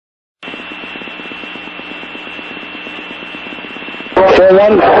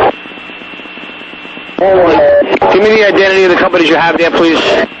41? 41. Give me the identity of the companies you have there, please.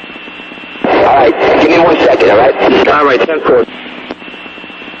 All right, give me 1 second, all right? All right, 10-4.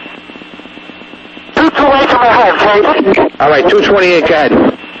 228 to my home, okay? All right, 228, go ahead.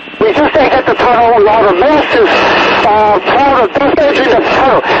 We just hit the tunnel, a lot of massive cloud of dust entering the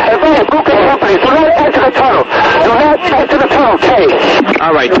tunnel. And very broken companies, do not enter the tunnel. Do not enter the tunnel, K.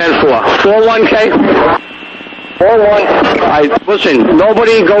 All right, 10-4. 41K? 41. All right, listen,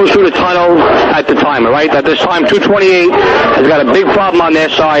 nobody goes through the tunnel at the time, all right? At this time, 228 has got a big problem on their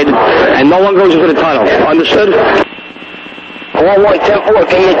side, and no one goes into the tunnel. Understood? 41, 10-4,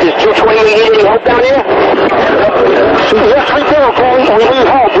 can you get this 228 any help down there? Yes, we do, okay? We need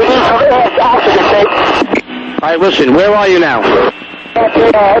help. We need some oxygen, okay? All right, listen, where are you now? On the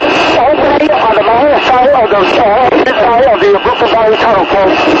Miami side of the Brooklyn Fire tunnel,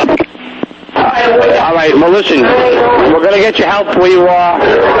 okay? All right, well, listen, we're going to get you help where you are.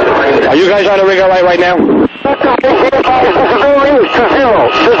 Are you guys on the rig all right now? Visibility is to zero.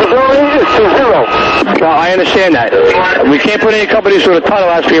 Visibility is to zero. Well, I understand that. We can't put any companies through the tunnel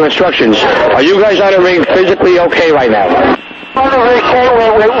as for your instructions. Are you guys on the rig physically okay right now? On the rig, we're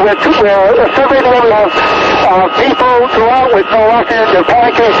surveying where we have people throughout with no oxygen, they're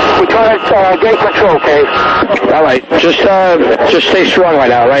panicking. We try to gain control, okay? All right, just stay strong right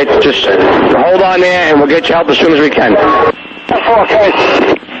now, all right? Just hold on there, and we'll get you help as soon as we can. Okay.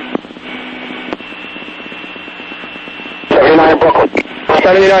 79 Brooklyn.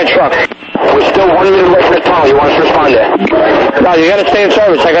 79 truck. We're still 1 minute away from the tunnel. You want us to respond there? No, you got to stay in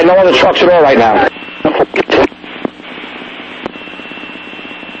service. I got no other trucks at all right now.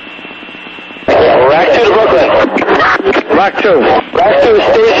 Rack 2 to Brooklyn. Rack 2. Rack 2 is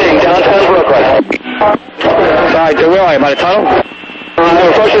staging downtown Brooklyn. All right, where are you? By the tunnel? I'm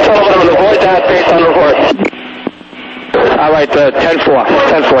approaching the tunnel, but I'm going to avoid that based on report. All right, 10-4.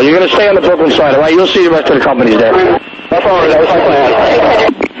 10-4. You're going to stay on the Brooklyn side, all right? You'll see the rest of the companies there. That's all right. That was my plan.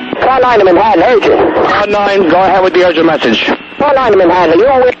 Car 9 to Manhattan, urgent. Car 9, go ahead with the urgent message. Car 9 to Manhattan,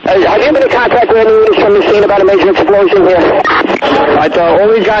 have you been in contact with any units from the scene about a major explosion here? All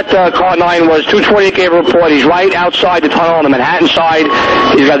we got, car 9, was 228 gave a report. He's right outside the tunnel on the Manhattan side.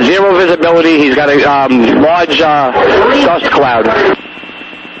 He's got zero visibility. He's got a large dust cloud.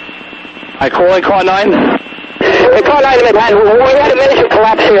 I call in car 9? Car 9 to Manhattan, we had a major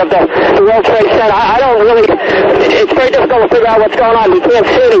collapse here of the World Trade Center. I don't really, it's very difficult to figure out what's going on. We can't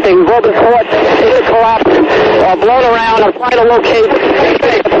see anything. We've all been caught in the collapse, blown around. I'm trying to locate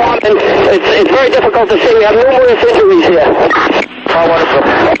the apartment. It's very difficult to see. We have numerous injuries here. Car 1.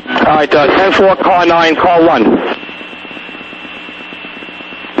 All right, 10-4, car 9, call 1.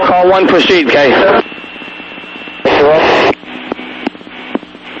 Call 1, proceed, okay?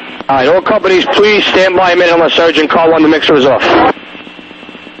 All right, all companies, please stand by a minute unless urgent. Call 1, the mixer is off.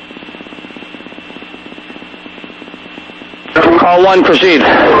 Call 1, proceed. All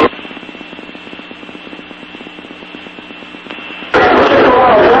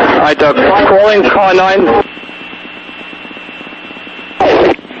right, calling car 9.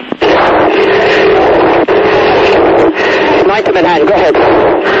 Mike to Manhattan, go ahead.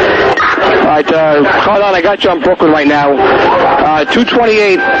 All right, car 9, I got you on Brooklyn right now.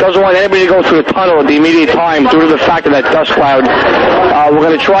 228 doesn't want anybody to go through the tunnel at the immediate time due to the fact of that dust cloud. We're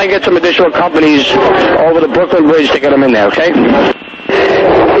going to try and get some additional companies over the Brooklyn Bridge to get them in there, okay?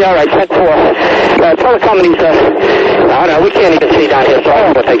 Yeah, all right, 10-4. Tell the companies, I don't know, we can't even see down here, so I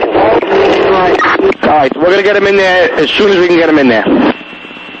don't know what they can do. All right, we're going to get them in there as soon as we can get them in there.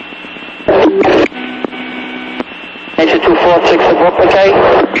 Engine 246 to Brooklyn, okay?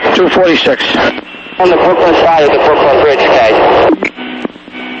 246. On the Brooklyn side of the Brooklyn Bridge, okay?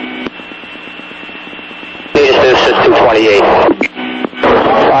 This is 228.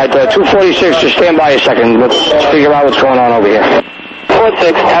 All right, 246, just stand by a second. Let's figure out what's going on over here.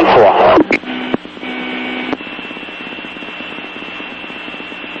 46, 10-4.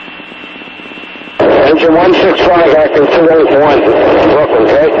 Engine 165, acting 281, Brooklyn,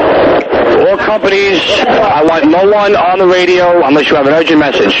 okay? All companies, I want no one on the radio unless you have an urgent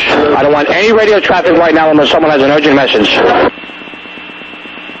message. I don't want any radio traffic right now unless someone has an urgent message.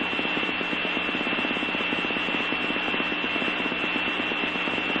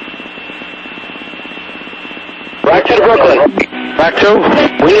 Back to Brooklyn. Back to?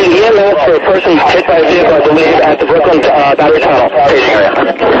 We need an EMS for a person hit by a vehicle, I believe, at the Brooklyn battery tunnel staging area.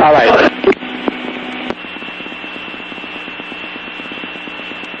 All right.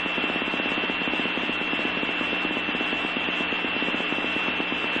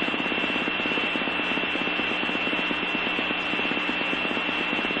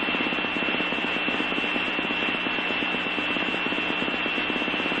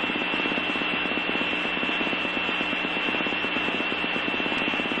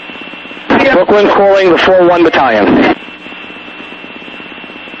 Brooklyn calling the 4-1 battalion.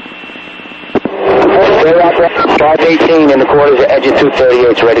 We're at 518 in the quarters of Engine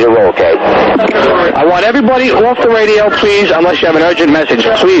 238. It's ready to roll, okay? I want everybody off the radio, please, unless you have an urgent message.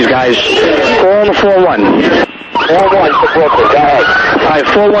 Please, guys, call on the 4-1. 4-1 for Brooklyn, go ahead. All right,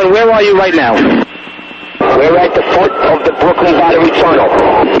 4-1, where are you right now? We're at the foot of the Brooklyn Battery Tunnel.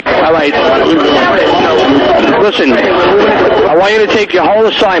 All right. Listen, I want you to take your whole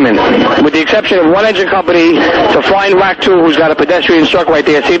assignment, with the exception of one engine company, to find WAC 2, who's got a pedestrian truck right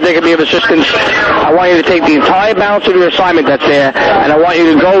there, see if they can be of assistance. I want you to take the entire balance of your assignment that's there, and I want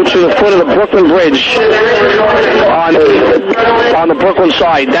you to go to the foot of the Brooklyn Bridge on the Brooklyn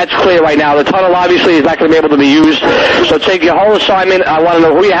side. That's clear right now. The tunnel obviously is not going to be able to be used. So take your whole assignment. I want to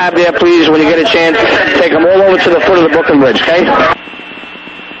know who you have there, please, when you get a chance. Take them all over to the foot of the Brooklyn Bridge, okay?